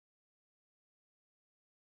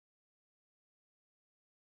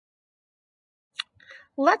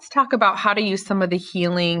Let's talk about how to use some of the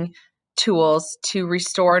healing tools to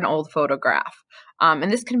restore an old photograph.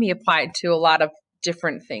 And this can be applied to a lot of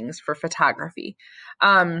different things for photography.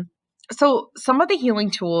 So some of the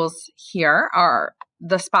healing tools here are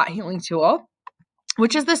the spot healing tool,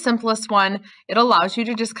 which is the simplest one. It allows you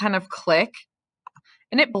to just kind of click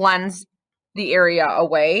and it blends the area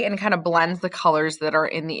away and kind of blends the colors that are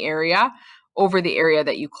in the area over the area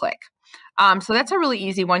that you click. So that's a really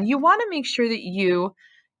easy one. You want to make sure that you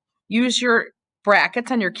use your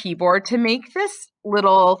brackets on your keyboard to make this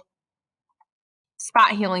little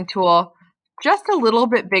spot healing tool just a little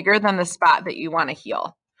bit bigger than the spot that you want to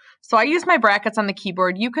heal. So I use my brackets on the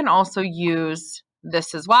keyboard. You can also use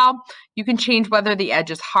this as well. You can change whether the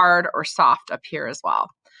edge is hard or soft up here as well.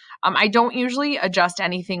 I don't usually adjust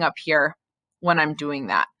anything up here when I'm doing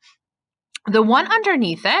that. The one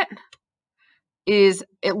underneath it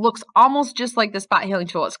looks almost just like the spot healing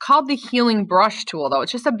tool. It's called the healing brush tool though.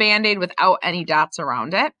 It's just a band-aid without any dots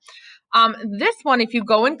around it. This one, if you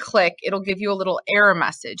go and click, it'll give you a little error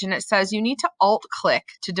message and it says you need to alt click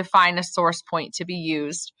to define a source point to be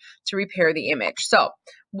used to repair the image. So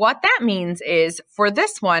what that means is for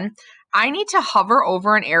this one, I need to hover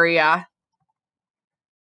over an area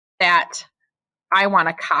that I want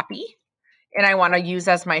to copy and I want to use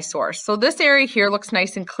as my source. So this area here looks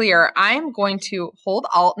nice and clear. I'm going to hold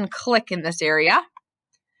Alt and click in this area.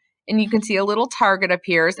 And you can see a little target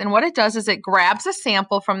appears. And what it does is it grabs a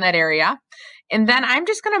sample from that area. And then I'm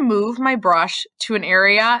just going to move my brush to an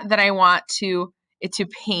area that I want it to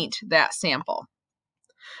paint that sample.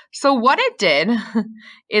 So what it did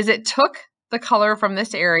is it took the color from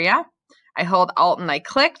this area. I held Alt and I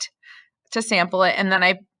clicked to sample it. And then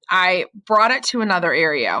I brought it to another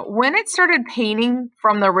area. When it started painting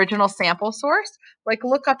from the original sample source, like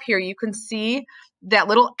look up here, you can see that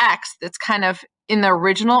little X that's kind of in the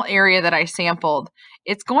original area that I sampled.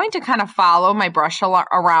 It's going to kind of follow my brush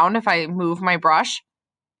around if I move my brush.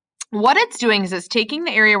 What it's doing is it's taking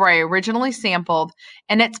the area where I originally sampled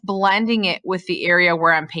and it's blending it with the area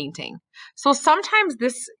where I'm painting. So sometimes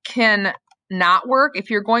this can not work if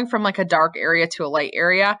you're going from like a dark area to a light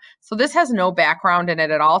area. So this has no background in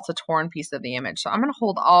it at all. It's a torn piece of the image. So I'm going to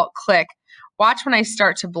hold Alt click. Watch when I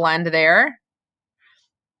start to blend there.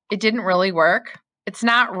 It didn't really work. It's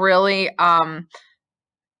not really,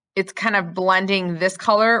 it's kind of blending this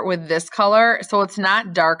color with this color. So it's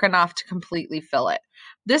not dark enough to completely fill it.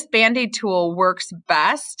 This Band-Aid tool works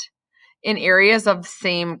best in areas of the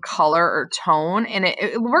same color or tone. And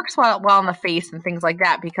it works well in the face and things like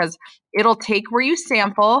that because it'll take where you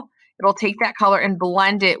sample, it'll take that color and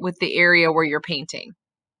blend it with the area where you're painting.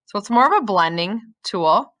 So it's more of a blending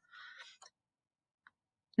tool.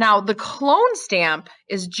 Now the clone stamp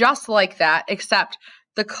is just like that, except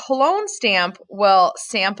the clone stamp will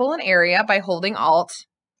sample an area by holding Alt.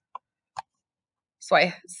 So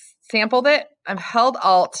I sampled it, I've held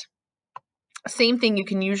Alt. Same thing, you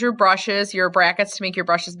can use your brushes, your brackets to make your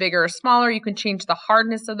brushes bigger or smaller. You can change the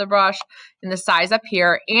hardness of the brush and the size up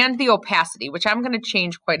here and the opacity, which I'm going to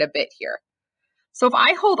change quite a bit here. So if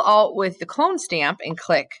I hold Alt with the clone stamp and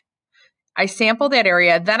click, I sample that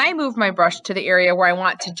area, then I move my brush to the area where I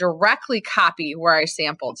want to directly copy where I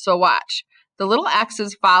sampled. So watch, the little X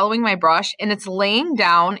is following my brush and it's laying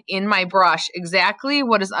down in my brush exactly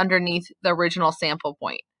what is underneath the original sample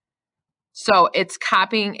point. So it's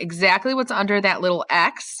copying exactly what's under that little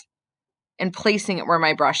X and placing it where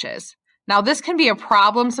my brush is. Now this can be a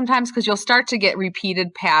problem sometimes because you'll start to get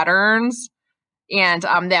repeated patterns and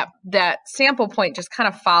that sample point just kind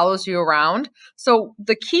of follows you around. So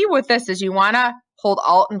the key with this is you want to hold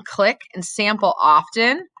Alt and click and sample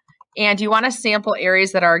often. And you want to sample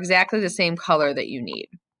areas that are exactly the same color that you need.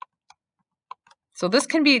 So this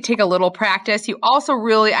can take a little practice. You also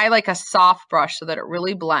I like a soft brush so that it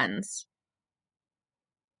really blends.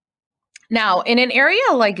 Now, in an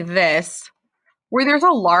area like this, where there's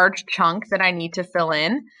a large chunk that I need to fill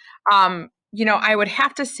in, I would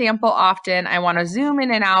have to sample often. I want to zoom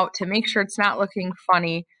in and out to make sure it's not looking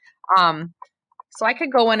funny. So I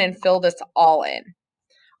could go in and fill this all in.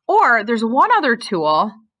 Or there's one other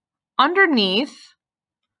tool underneath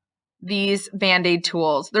these Band-Aid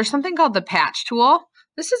tools. There's something called the patch tool.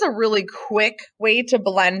 This is a really quick way to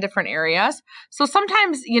blend different areas. So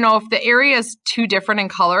sometimes, if the area is too different in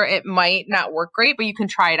color, it might not work great, but you can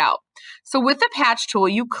try it out. So with the patch tool,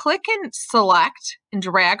 you click and select and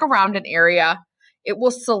drag around an area, it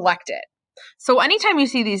will select it. So anytime you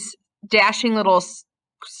see these dashing little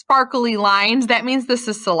sparkly lines, that means this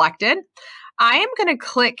is selected. I am going to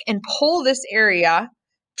click and pull this area,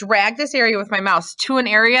 drag this area with my mouse to an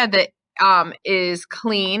area that is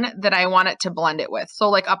clean that I want it to blend it with. So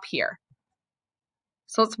like up here.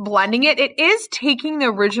 So it's blending it. It is taking the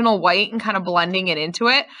original white and kind of blending it into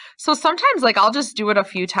it. So sometimes like I'll just do it a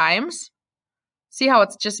few times. See how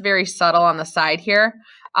it's just very subtle on the side here.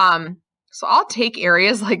 So I'll take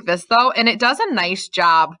areas like this though, and it does a nice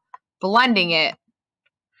job blending it.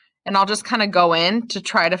 And I'll just kind of go in to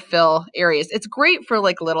try to fill areas. It's great for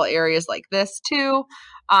like little areas like this too.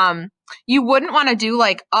 You wouldn't want to do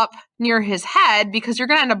like up near his head because you're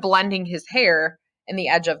going to end up blending his hair in the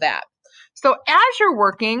edge of that. So as you're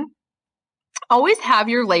working, always have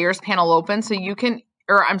your layers panel open so you can,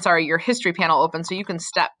 or I'm sorry, your history panel open so you can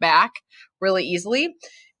step back really easily.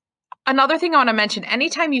 Another thing I want to mention,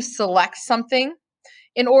 anytime you select something,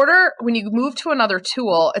 in order, when you move to another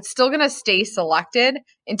tool, it's still going to stay selected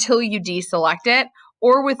until you deselect it.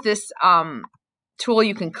 Or with this tool,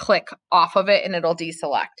 you can click off of it and it'll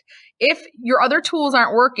deselect. If your other tools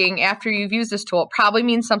aren't working after you've used this tool, it probably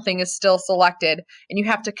means something is still selected and you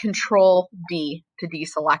have to Control D to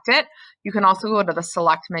deselect it. You can also go to the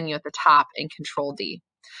select menu at the top and Control D.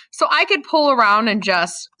 So I could pull around and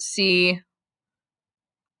just see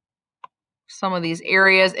some of these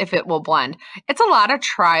areas if it will blend. It's a lot of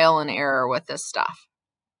trial and error with this stuff.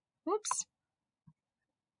 Oops.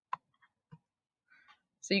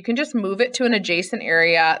 So you can just move it to an adjacent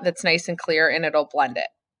area that's nice and clear and it'll blend it.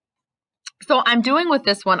 So I'm doing with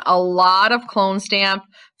this one a lot of clone stamp,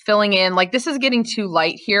 filling in. Like this is getting too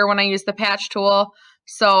light here when I use the patch tool.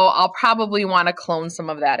 So I'll probably want to clone some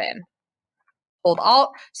of that in. Hold Alt.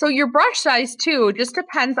 So your brush size too just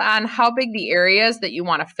depends on how big the areas that you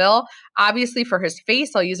want to fill. Obviously for his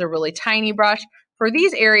face, I'll use a really tiny brush. For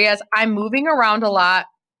these areas, I'm moving around a lot,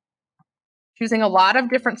 choosing a lot of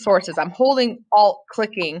different sources. I'm holding Alt,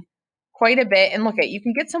 clicking quite a bit. And look at, you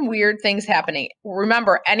can get some weird things happening.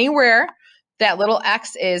 Remember, anywhere that little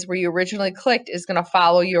X is where you originally clicked is going to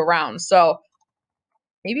follow you around. So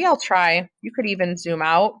maybe I'll try, you could even zoom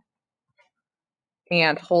out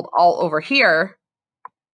and hold Alt over here.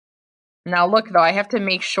 Now look though, I have to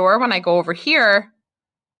make sure when I go over here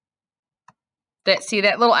that, see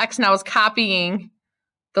that little X now is copying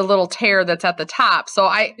the little tear that's at the top. So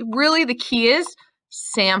the key is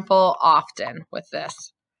sample often with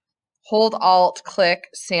this. Hold Alt, click,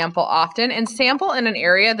 sample often, and sample in an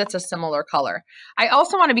area that's a similar color. I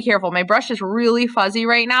also want to be careful. My brush is really fuzzy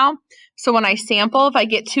right now. So when I sample, if I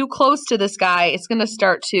get too close to this guy, it's going to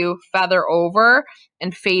start to feather over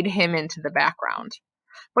and fade him into the background.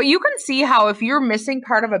 But you can see how if you're missing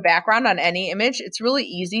part of a background on any image, it's really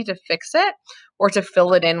easy to fix it or to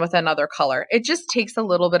fill it in with another color. It just takes a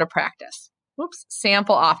little bit of practice. Whoops,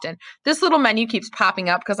 sample often. This little menu keeps popping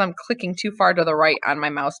up because I'm clicking too far to the right on my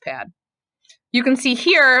mouse pad. You can see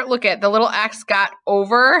here, look at the little X got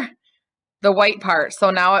over the white part. So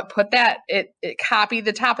now it put that, it copied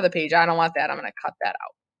the top of the page. I don't want that. I'm going to cut that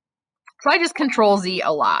out. So I just Control Z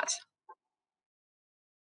a lot.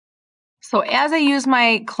 So as I use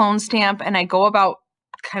my clone stamp and I go about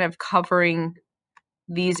kind of covering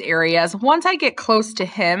these areas, once I get close to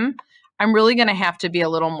him, I'm really going to have to be a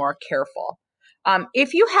little more careful.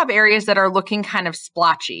 If you have areas that are looking kind of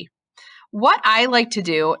splotchy, what I like to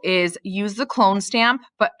do is use the clone stamp,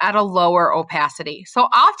 but at a lower opacity. So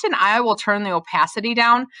often I will turn the opacity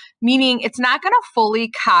down, meaning it's not going to fully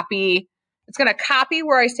copy. It's going to copy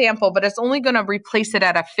where I sample, but it's only going to replace it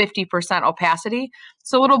at a 50% opacity.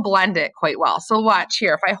 So it'll blend it quite well. So watch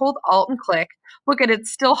here. If I hold Alt and click, look at it,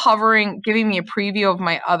 it's still hovering, giving me a preview of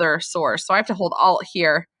my other source. So I have to hold Alt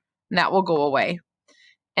here and that will go away.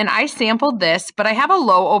 And I sampled this, but I have a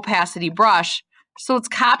low opacity brush. So it's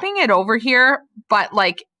copying it over here, but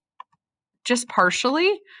like just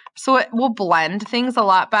partially. So it will blend things a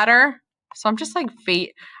lot better. So I'm just like,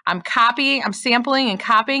 I'm sampling and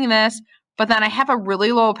copying this, but then I have a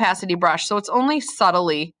really low opacity brush. So it's only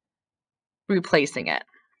subtly replacing it.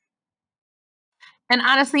 And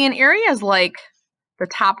honestly, in areas like the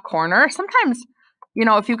top corner, sometimes, you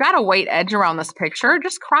know, if you've got a white edge around this picture,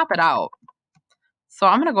 just crop it out. So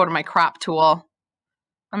I'm going to go to my crop tool.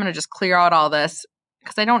 I'm going to just clear out all this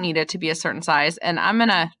because I don't need it to be a certain size. And I'm going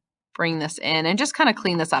to bring this in and just kind of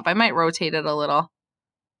clean this up. I might rotate it a little.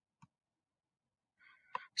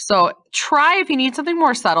 So try, if you need something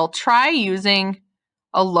more subtle, try using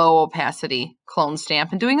a low opacity clone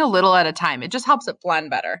stamp and doing a little at a time. It just helps it blend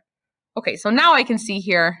better. Okay, so now I can see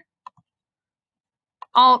here,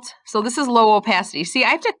 Alt. So this is low opacity. See,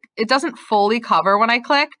 it doesn't fully cover when I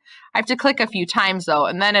click. I have to click a few times though,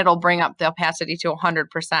 and then it'll bring up the opacity to 100%.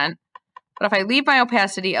 But if I leave my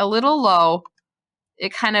opacity a little low,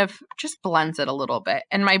 it kind of just blends it a little bit.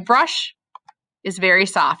 And my brush is very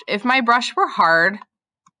soft. If my brush were hard,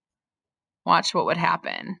 watch what would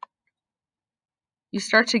happen. you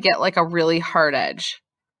start to get like a really hard edge.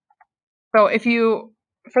 So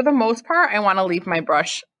for the most part, I want to leave my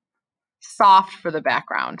brush soft for the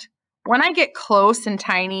background. When I get close in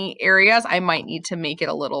tiny areas, I might need to make it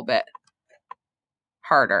a little bit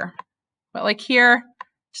harder. But like here,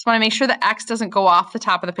 just want to make sure the X doesn't go off the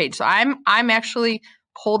top of the page. So I'm actually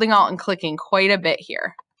holding Alt and clicking quite a bit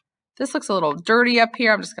here. This looks a little dirty up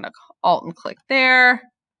here. I'm just going to Alt and click there.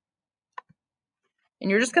 And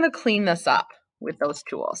you're just going to clean this up with those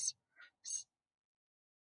tools.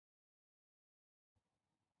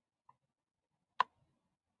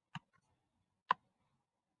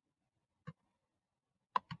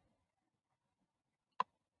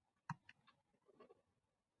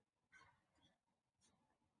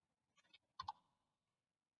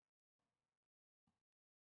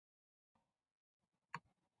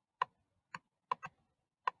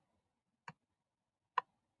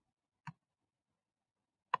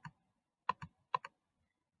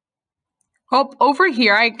 Oh, over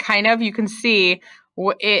here, you can see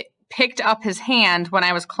it picked up his hand when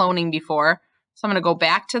I was cloning before. So I'm going to go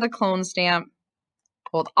back to the clone stamp,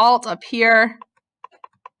 hold Alt up here.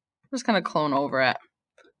 I'm just going to clone over it.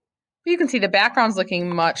 You can see the background's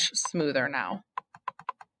looking much smoother now.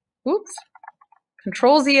 Oops.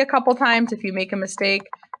 Control Z a couple times if you make a mistake.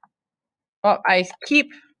 Oh, I keep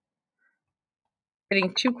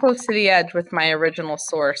getting too close to the edge with my original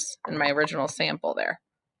source and my original sample there.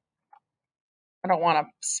 I don't want a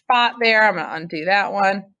spot there. I'm going to undo that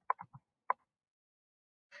one.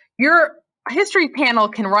 Your history panel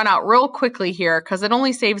can run out real quickly here because it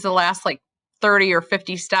only saves the last like 30 or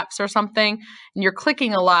 50 steps or something, and you're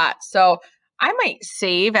clicking a lot. So I might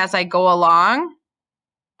save as I go along.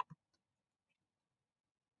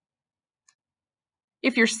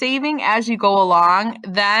 If you're saving as you go along,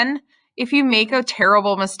 then if you make a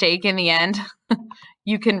terrible mistake in the end,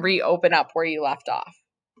 you can reopen up where you left off.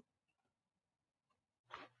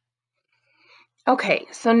 Okay,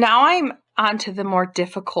 so now I'm on to the more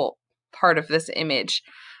difficult part of this image,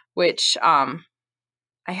 which I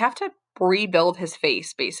have to rebuild his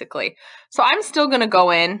face, basically. So I'm still going to go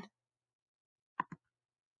in.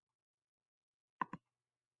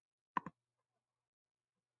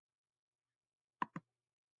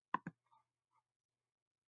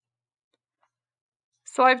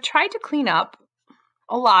 So I've tried to clean up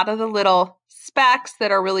a lot of the little specks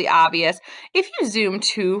that are really obvious. If you zoom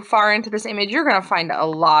too far into this image, you're going to find a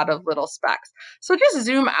lot of little specks. So just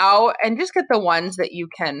zoom out and just get the ones that you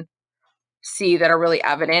can see that are really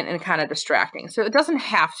evident and kind of distracting. So it doesn't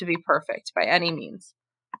have to be perfect by any means.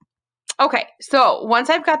 Okay, so once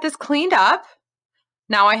I've got this cleaned up,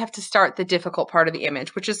 now I have to start the difficult part of the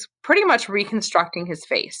image, which is pretty much reconstructing his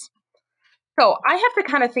face. So I have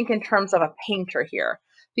to kind of think in terms of a painter here,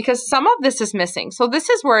 because some of this is missing. So this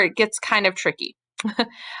is where it gets kind of tricky.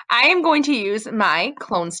 I am going to use my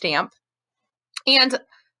clone stamp and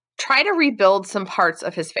try to rebuild some parts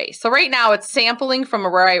of his face. So right now it's sampling from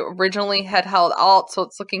where I originally had held Alt, so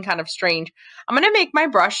it's looking kind of strange. I'm going to make my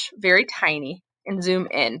brush very tiny and zoom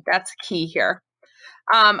in. That's key here.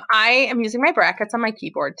 I am using my brackets on my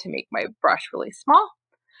keyboard to make my brush really small.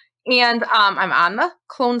 And I'm on the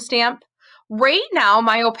clone stamp. Right now,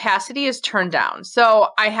 my opacity is turned down. So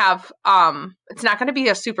I have, it's not going to be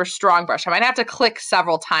a super strong brush. I might have to click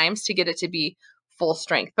several times to get it to be full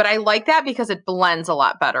strength. But I like that because it blends a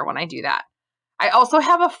lot better when I do that. I also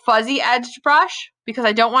have a fuzzy edged brush because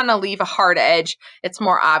I don't want to leave a hard edge. It's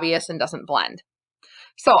more obvious and doesn't blend.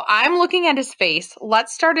 So I'm looking at his face.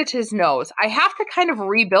 Let's start at his nose. I have to kind of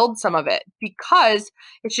rebuild some of it because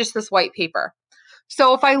it's just this white paper.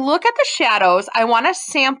 So if I look at the shadows, I want to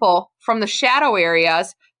sample from the shadow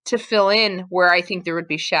areas to fill in where I think there would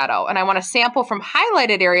be shadow. And I want to sample from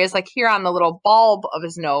highlighted areas like here on the little bulb of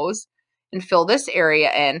his nose and fill this area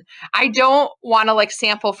in. I don't want to like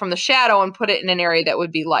sample from the shadow and put it in an area that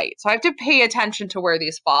would be light. So I have to pay attention to where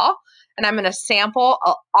these fall, and I'm going to sample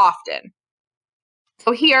often.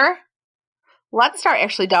 So here, let's start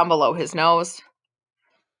actually down below his nose.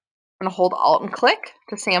 I'm going to hold Alt and click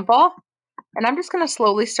to sample. And I'm just going to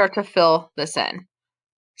slowly start to fill this in.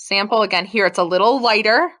 Sample again here. It's a little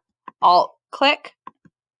lighter. Alt click,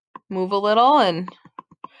 move a little, and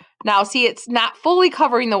now see it's not fully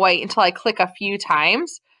covering the white until I click a few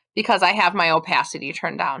times because I have my opacity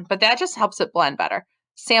turned down. But that just helps it blend better.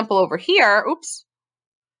 Sample over here. Oops.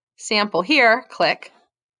 Sample here. Click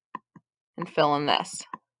and fill in this.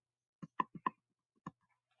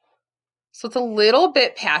 So it's a little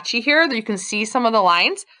bit patchy here. You can see some of the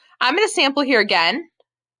lines. I'm going to sample here again.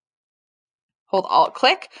 Hold Alt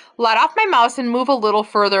click, let off my mouse and move a little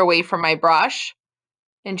further away from my brush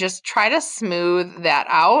and just try to smooth that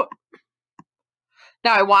out.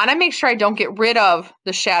 Now I want to make sure I don't get rid of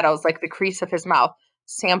the shadows, like the crease of his mouth.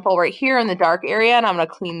 Sample right here in the dark area, and I'm going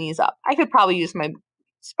to clean these up. I could probably use my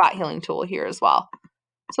spot healing tool here as well.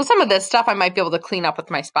 So some of this stuff I might be able to clean up with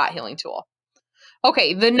my spot healing tool.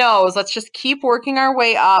 Okay, the nose. Let's just keep working our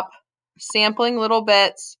way up, sampling little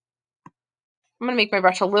bits. I'm going to make my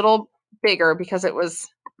brush a little bigger because it was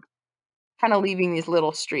kind of leaving these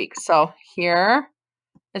little streaks. So here,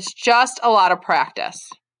 it's just a lot of practice.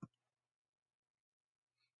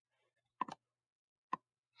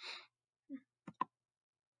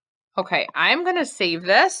 Okay, I'm going to save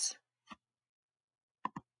this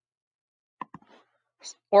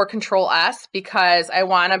or Control S because I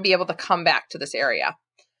want to be able to come back to this area.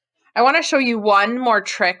 I want to show you one more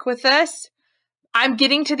trick with this. I'm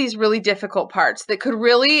getting to these really difficult parts that could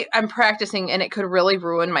really, I'm practicing and it could really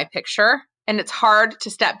ruin my picture. And it's hard to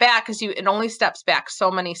step back because it only steps back so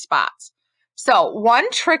many spots. So one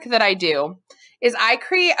trick that I do is I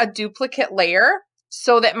create a duplicate layer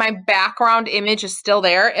so that my background image is still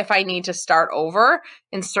there if I need to start over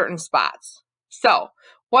in certain spots. So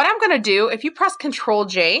what I'm going to do, if you press Control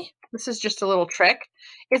J, this is just a little trick,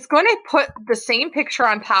 it's going to put the same picture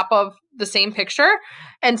on top of the same picture.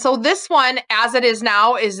 And so this one, as it is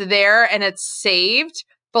now, is there and it's saved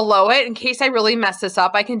below it. In case I really mess this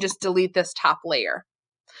up, I can just delete this top layer.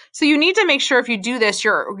 So you need to make sure if you do this,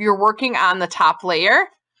 you're working on the top layer,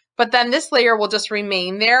 but then this layer will just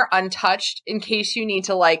remain there untouched in case you need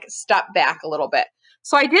to like step back a little bit.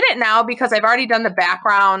 So I did it now because I've already done the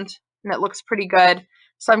background and it looks pretty good.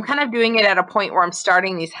 So I'm kind of doing it at a point where I'm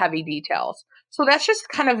starting these heavy details. So that's just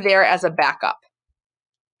kind of there as a backup.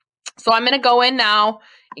 So I'm going to go in now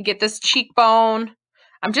and get this cheekbone.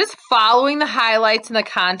 I'm just following the highlights and the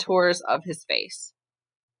contours of his face.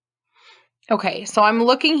 Okay, so I'm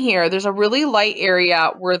looking here. There's a really light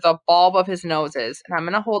area where the bulb of his nose is. And I'm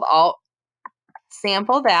going to hold Alt,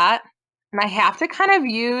 sample that. And I have to kind of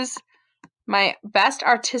use my best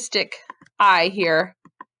artistic eye here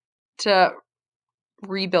to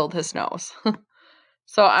rebuild his nose.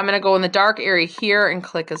 So I'm going to go in the dark area here and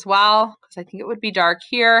click as well because I think it would be dark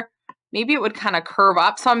here. Maybe it would kind of curve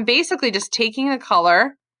up. So I'm basically just taking the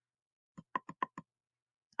color.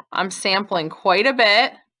 I'm sampling quite a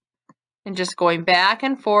bit and just going back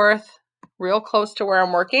and forth real close to where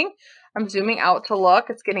I'm working. I'm zooming out to look.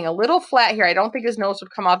 It's getting a little flat here. I don't think his nose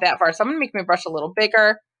would come out that far. So I'm going to make my brush a little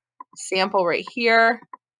bigger. Sample right here.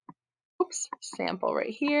 Oops. Sample right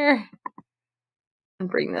here. And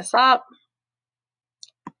bring this up.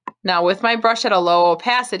 Now with my brush at a low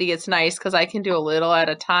opacity, it's nice because I can do a little at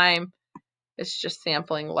a time. It's just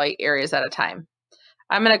sampling light areas at a time.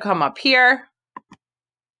 I'm going to come up here,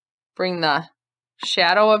 bring the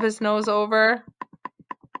shadow of his nose over,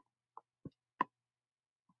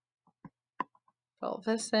 fill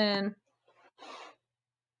this in.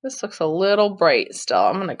 This looks a little bright still.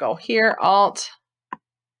 I'm going to go here, Alt.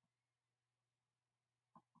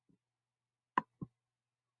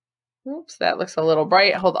 Oops, that looks a little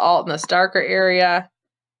bright. Hold Alt in this darker area.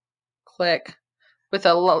 Click. With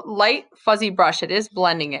a light fuzzy brush, it is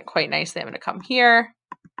blending it quite nicely. I'm going to come here.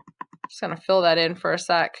 Just going to fill that in for a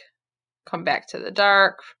sec. Come back to the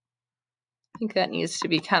dark. I think that needs to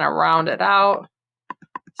be kind of rounded out.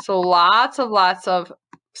 So lots of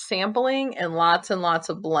sampling and lots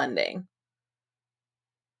of blending.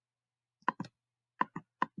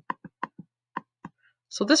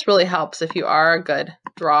 So this really helps if you are a good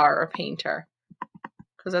drawer or painter,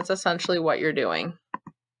 because that's essentially what you're doing.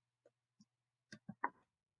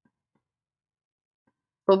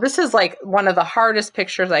 So this is like one of the hardest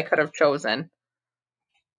pictures I could have chosen.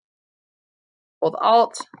 Hold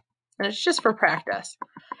Alt, and it's just for practice.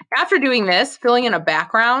 After doing this, filling in a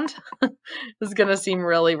background is going to seem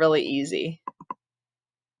really, really easy.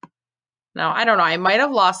 Now, I don't know, I might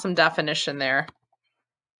have lost some definition there.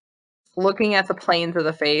 Looking at the planes of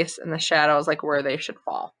the face and the shadows, like where they should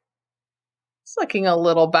fall. It's looking a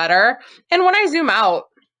little better. And when I zoom out,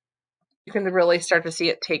 you can really start to see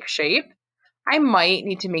it take shape. I might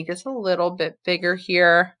need to make this a little bit bigger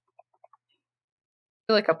here. I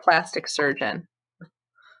feel like a plastic surgeon.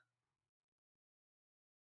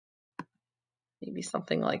 Maybe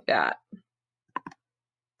something like that.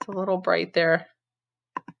 It's a little bright there.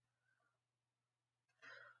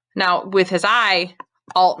 Now with his eye,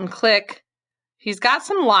 Alt and click. He's got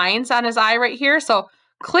some lines on his eye right here. So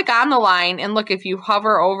click on the line and look, if you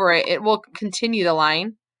hover over it, it will continue the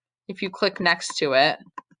line if you click next to it.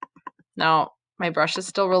 Now my brush is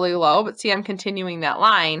still really low, but see, I'm continuing that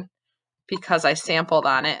line because I sampled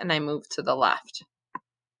on it and I moved to the left.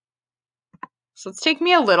 So it's taking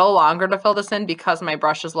me a little longer to fill this in because my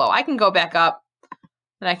brush is low. I can go back up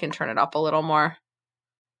and I can turn it up a little more.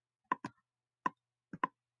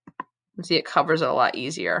 And see, it covers it a lot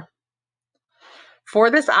easier.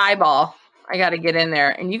 For this eyeball, I got to get in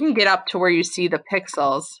there, and you can get up to where you see the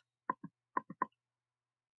pixels.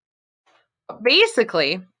 But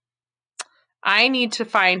basically, I need to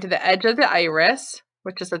find the edge of the iris,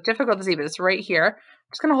 which is difficult to see, but it's right here.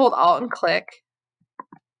 I'm just going to hold Alt and click.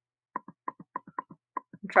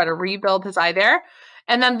 And try to rebuild his eye there.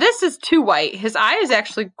 And then this is too white. His eye is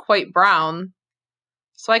actually quite brown.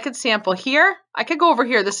 So I could sample here. I could go over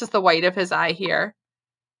here. This is the white of his eye here.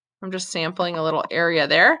 I'm just sampling a little area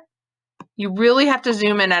there. You really have to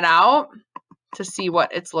zoom in and out to see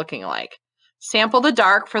what it's looking like. Sample the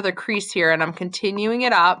dark for the crease here, and I'm continuing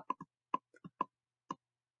it up.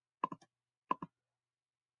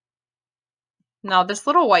 Now this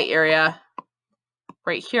little white area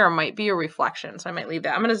right here might be a reflection, so I might leave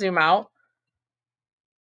that. I'm going to zoom out.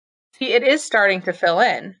 See, it is starting to fill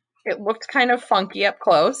in. It looked kind of funky up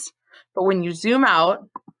close, but when you zoom out,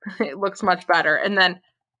 it looks much better. And then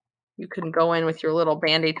you can go in with your little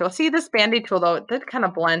Band-Aid tool. See, this Band-Aid tool, though, it did kind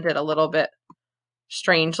of blend it a little bit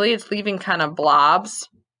strangely. It's leaving kind of blobs.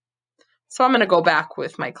 So I'm going to go back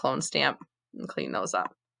with my clone stamp and clean those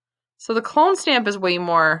up. So the clone stamp is way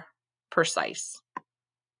more precise.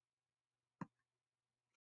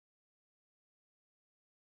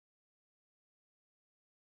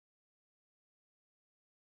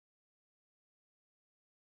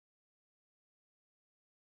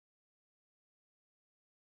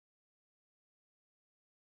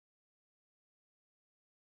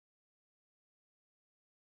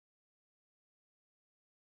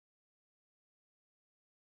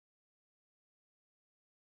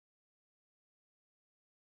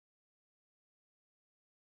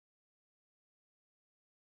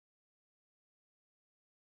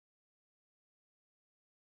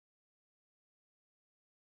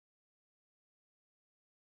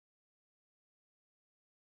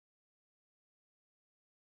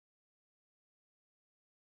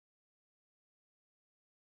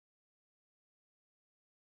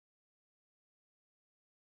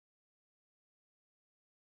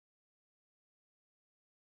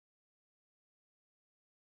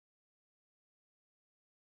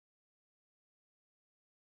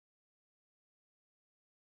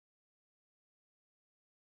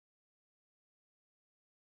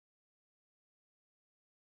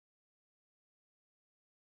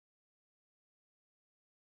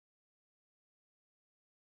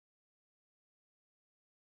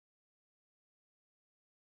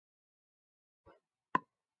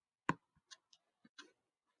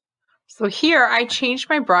 So here I changed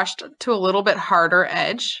my brush to a little bit harder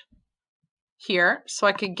edge here so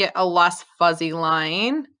I could get a less fuzzy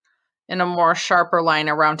line and a more sharper line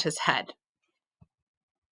around his head.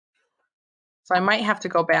 So I might have to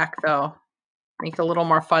go back though, make it a little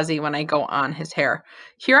more fuzzy when I go on his hair.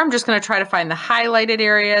 Here I'm just going to try to find the highlighted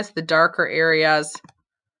areas, the darker areas,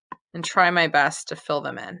 and try my best to fill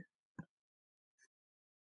them in.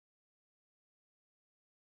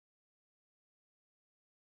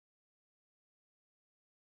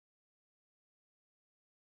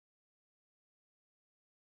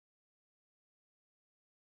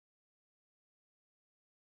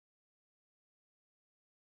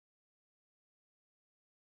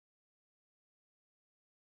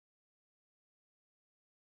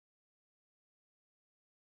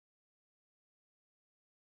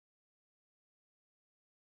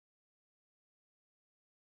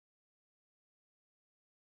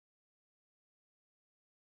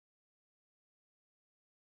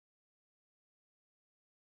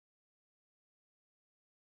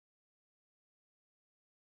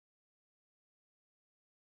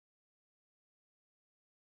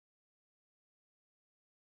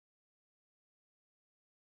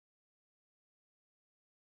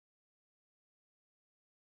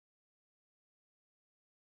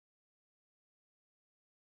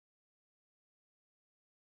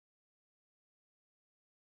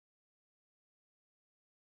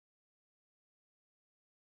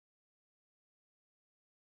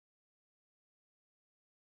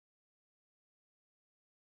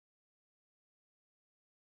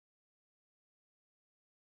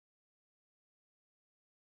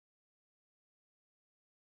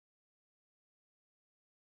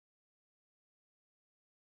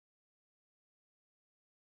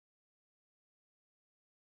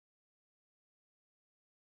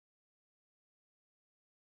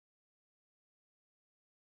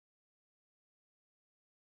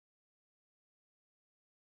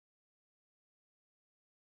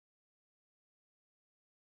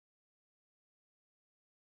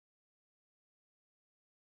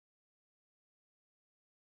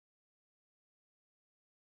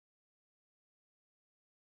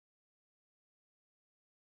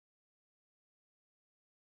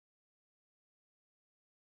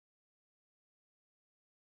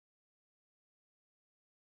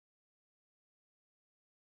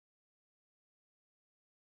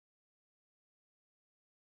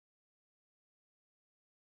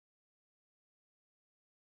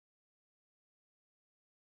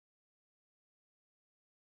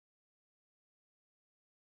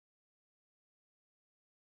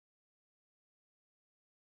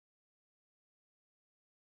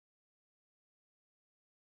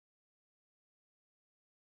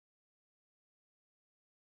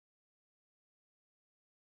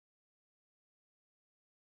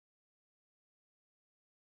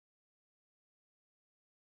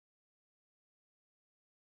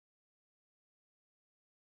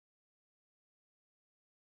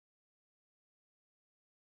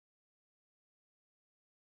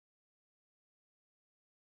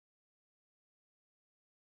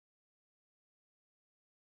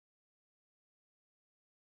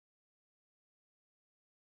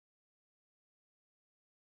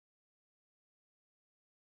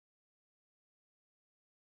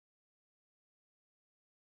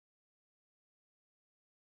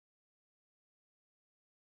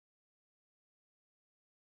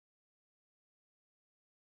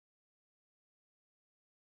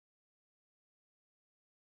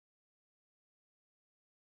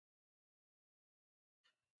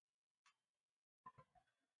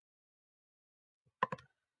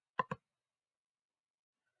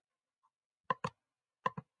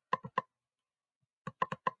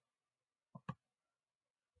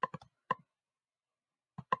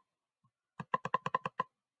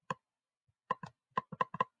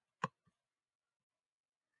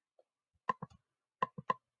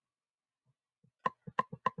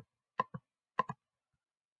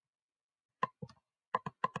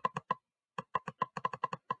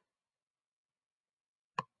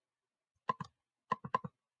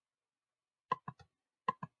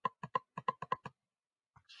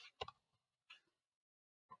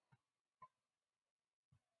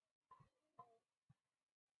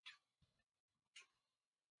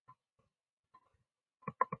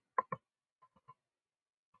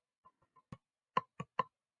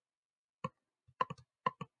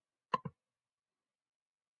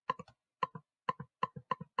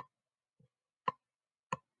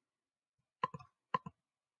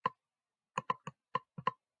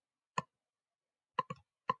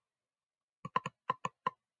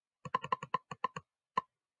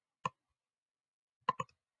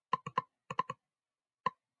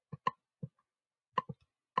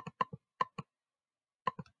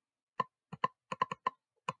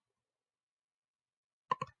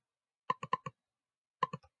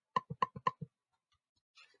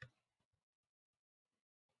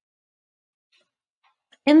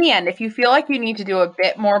 in the end, if you feel like you need to do a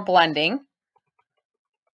bit more blending,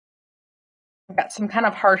 I've got some kind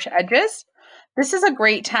of harsh edges, this is a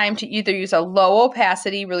great time to either use a low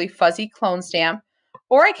opacity, really fuzzy clone stamp,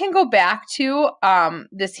 or I can go back to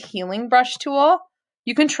this healing brush tool.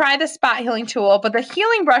 You can try the spot healing tool, but the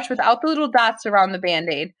healing brush without the little dots around the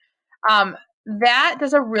Band-Aid, that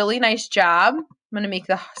does a really nice job. I'm going to make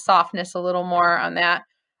the softness a little more on that.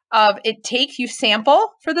 It takes, you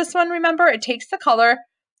sample for this one, remember, it takes the color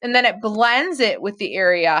and then it blends it with the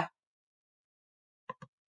area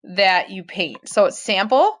that you paint. So it's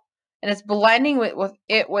sample and it's blending with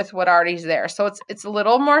what already's there. So it's a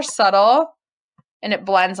little more subtle and it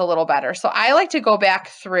blends a little better. So I like to go back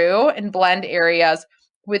through and blend areas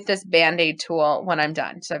with this Band-Aid tool when I'm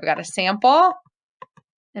done. So I've got a sample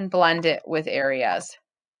and blend it with areas.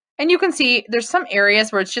 And you can see there's some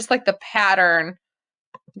areas where it's just like the pattern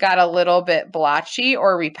got a little bit blotchy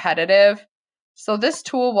or repetitive. So this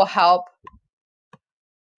tool will help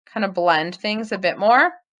kind of blend things a bit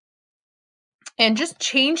more. And just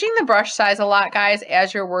changing the brush size a lot, guys,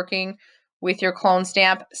 as you're working with your clone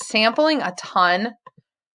stamp, sampling a ton,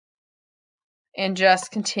 and just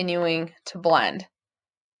continuing to blend.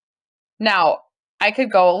 Now, I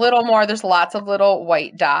could go a little more. There's lots of little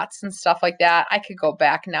white dots and stuff like that. I could go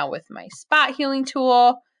back now with my spot healing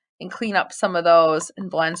tool and clean up some of those and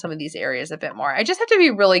blend some of these areas a bit more. I just have to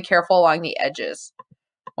be really careful along the edges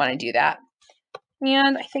when I do that.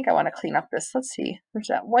 And I think I want to clean up this. Let's see. There's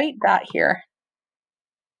that white dot here.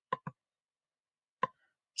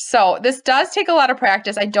 So this does take a lot of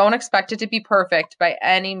practice. I don't expect it to be perfect by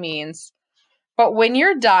any means. But when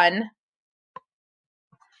you're done,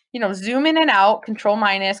 zoom in and out, Control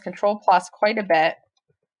minus, Control plus quite a bit,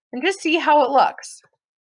 and just see how it looks.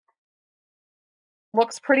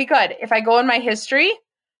 Looks pretty good. If I go in my history,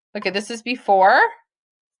 look at this is before.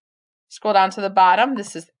 Scroll down to the bottom.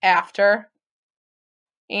 This is after.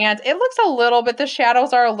 And it looks a little bit, the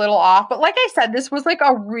shadows are a little off. But like I said, this was like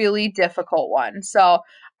a really difficult one. So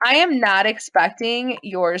I am not expecting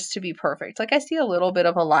yours to be perfect. Like I see a little bit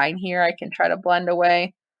of a line here. I can try to blend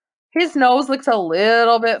away. His nose looks a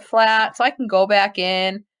little bit flat. So I can go back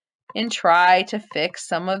in and try to fix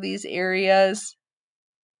some of these areas.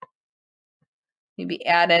 Maybe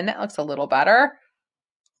add in, that looks a little better.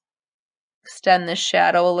 Extend this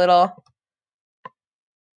shadow a little.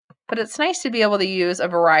 But it's nice to be able to use a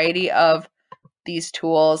variety of these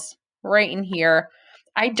tools right in here.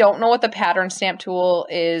 I don't know what the pattern stamp tool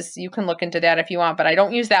is. You can look into that if you want, but I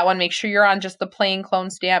don't use that one. Make sure you're on just the plain clone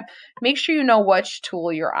stamp. Make sure you know which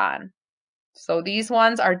tool you're on. So these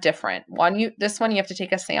ones are different. This one you have to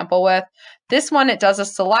take a sample with. This one, it does a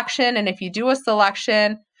selection, and if you do a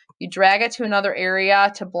selection, you drag it to another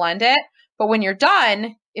area to blend it. But when you're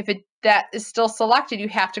done, if that is still selected, you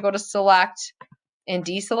have to go to select and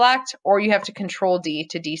deselect, or you have to Control D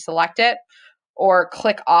to deselect it, or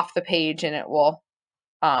click off the page and it will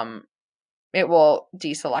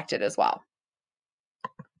deselect it as well.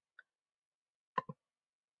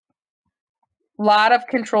 A lot of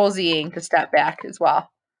Control Z-ing to step back as well.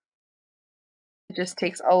 It just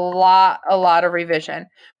takes a lot of revision.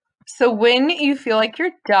 So when you feel like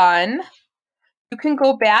you're done, you can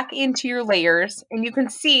go back into your layers and you can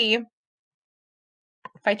see,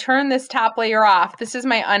 if I turn this top layer off, this is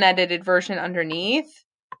my unedited version underneath.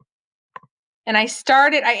 And I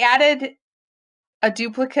added a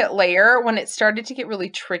duplicate layer when it started to get really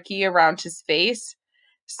tricky around his face.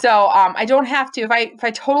 So I don't have to, if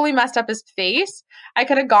I totally messed up his face, I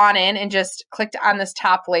could have gone in and just clicked on this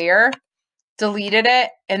top layer, deleted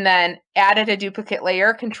it, and then added a duplicate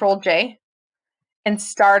layer, Control J, and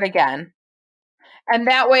start again. And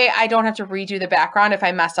that way I don't have to redo the background if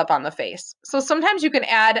I mess up on the face. So sometimes you can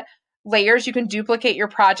add layers, you can duplicate your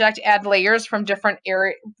project, add layers from different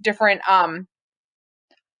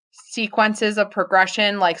sequences of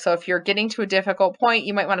progression. Like, so if you're getting to a difficult point,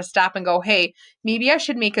 you might want to stop and go, hey, maybe I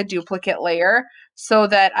should make a duplicate layer so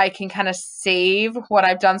that I can kind of save what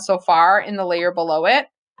I've done so far in the layer below it.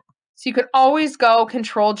 So you could always go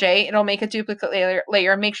Control J, it'll make a duplicate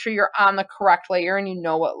layer, make sure you're on the correct layer and you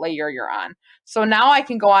know what layer you're on. So now I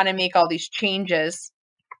can go on and make all these changes.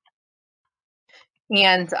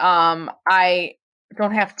 And I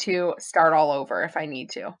don't have to start all over if I need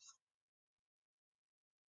to.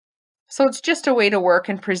 So it's just a way to work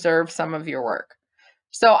and preserve some of your work.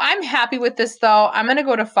 So I'm happy with this though. I'm going to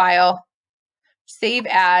go to File, Save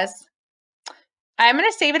As. I'm going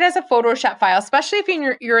to save it as a Photoshop file, especially if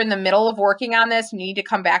you're in the middle of working on this and you need to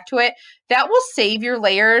come back to it. That will save your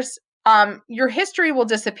layers. Your history will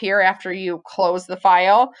disappear after you close the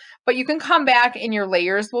file, but you can come back and your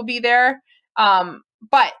layers will be there.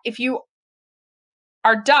 But if you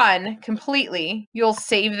are done completely, you'll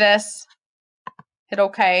save this, hit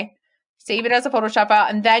OK, save it as a Photoshop file,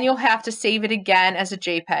 and then you'll have to save it again as a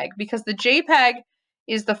JPEG, because the JPEG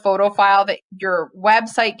is the photo file that your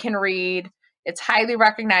website can read. It's highly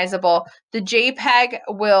recognizable. The JPEG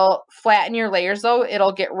will flatten your layers though.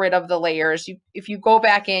 It'll get rid of the layers. If you go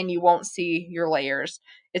back in, you won't see your layers.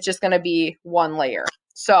 It's just going to be one layer.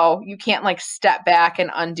 So you can't like step back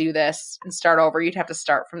and undo this and start over. You'd have to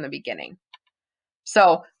start from the beginning.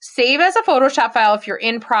 So save as a Photoshop file if you're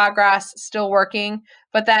in progress, still working,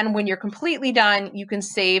 but then when you're completely done, you can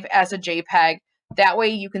save as a JPEG. That way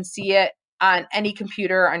you can see it on any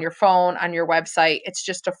computer, on your phone, on your website. It's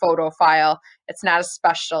just a photo file. It's not a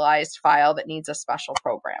specialized file that needs a special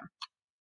program.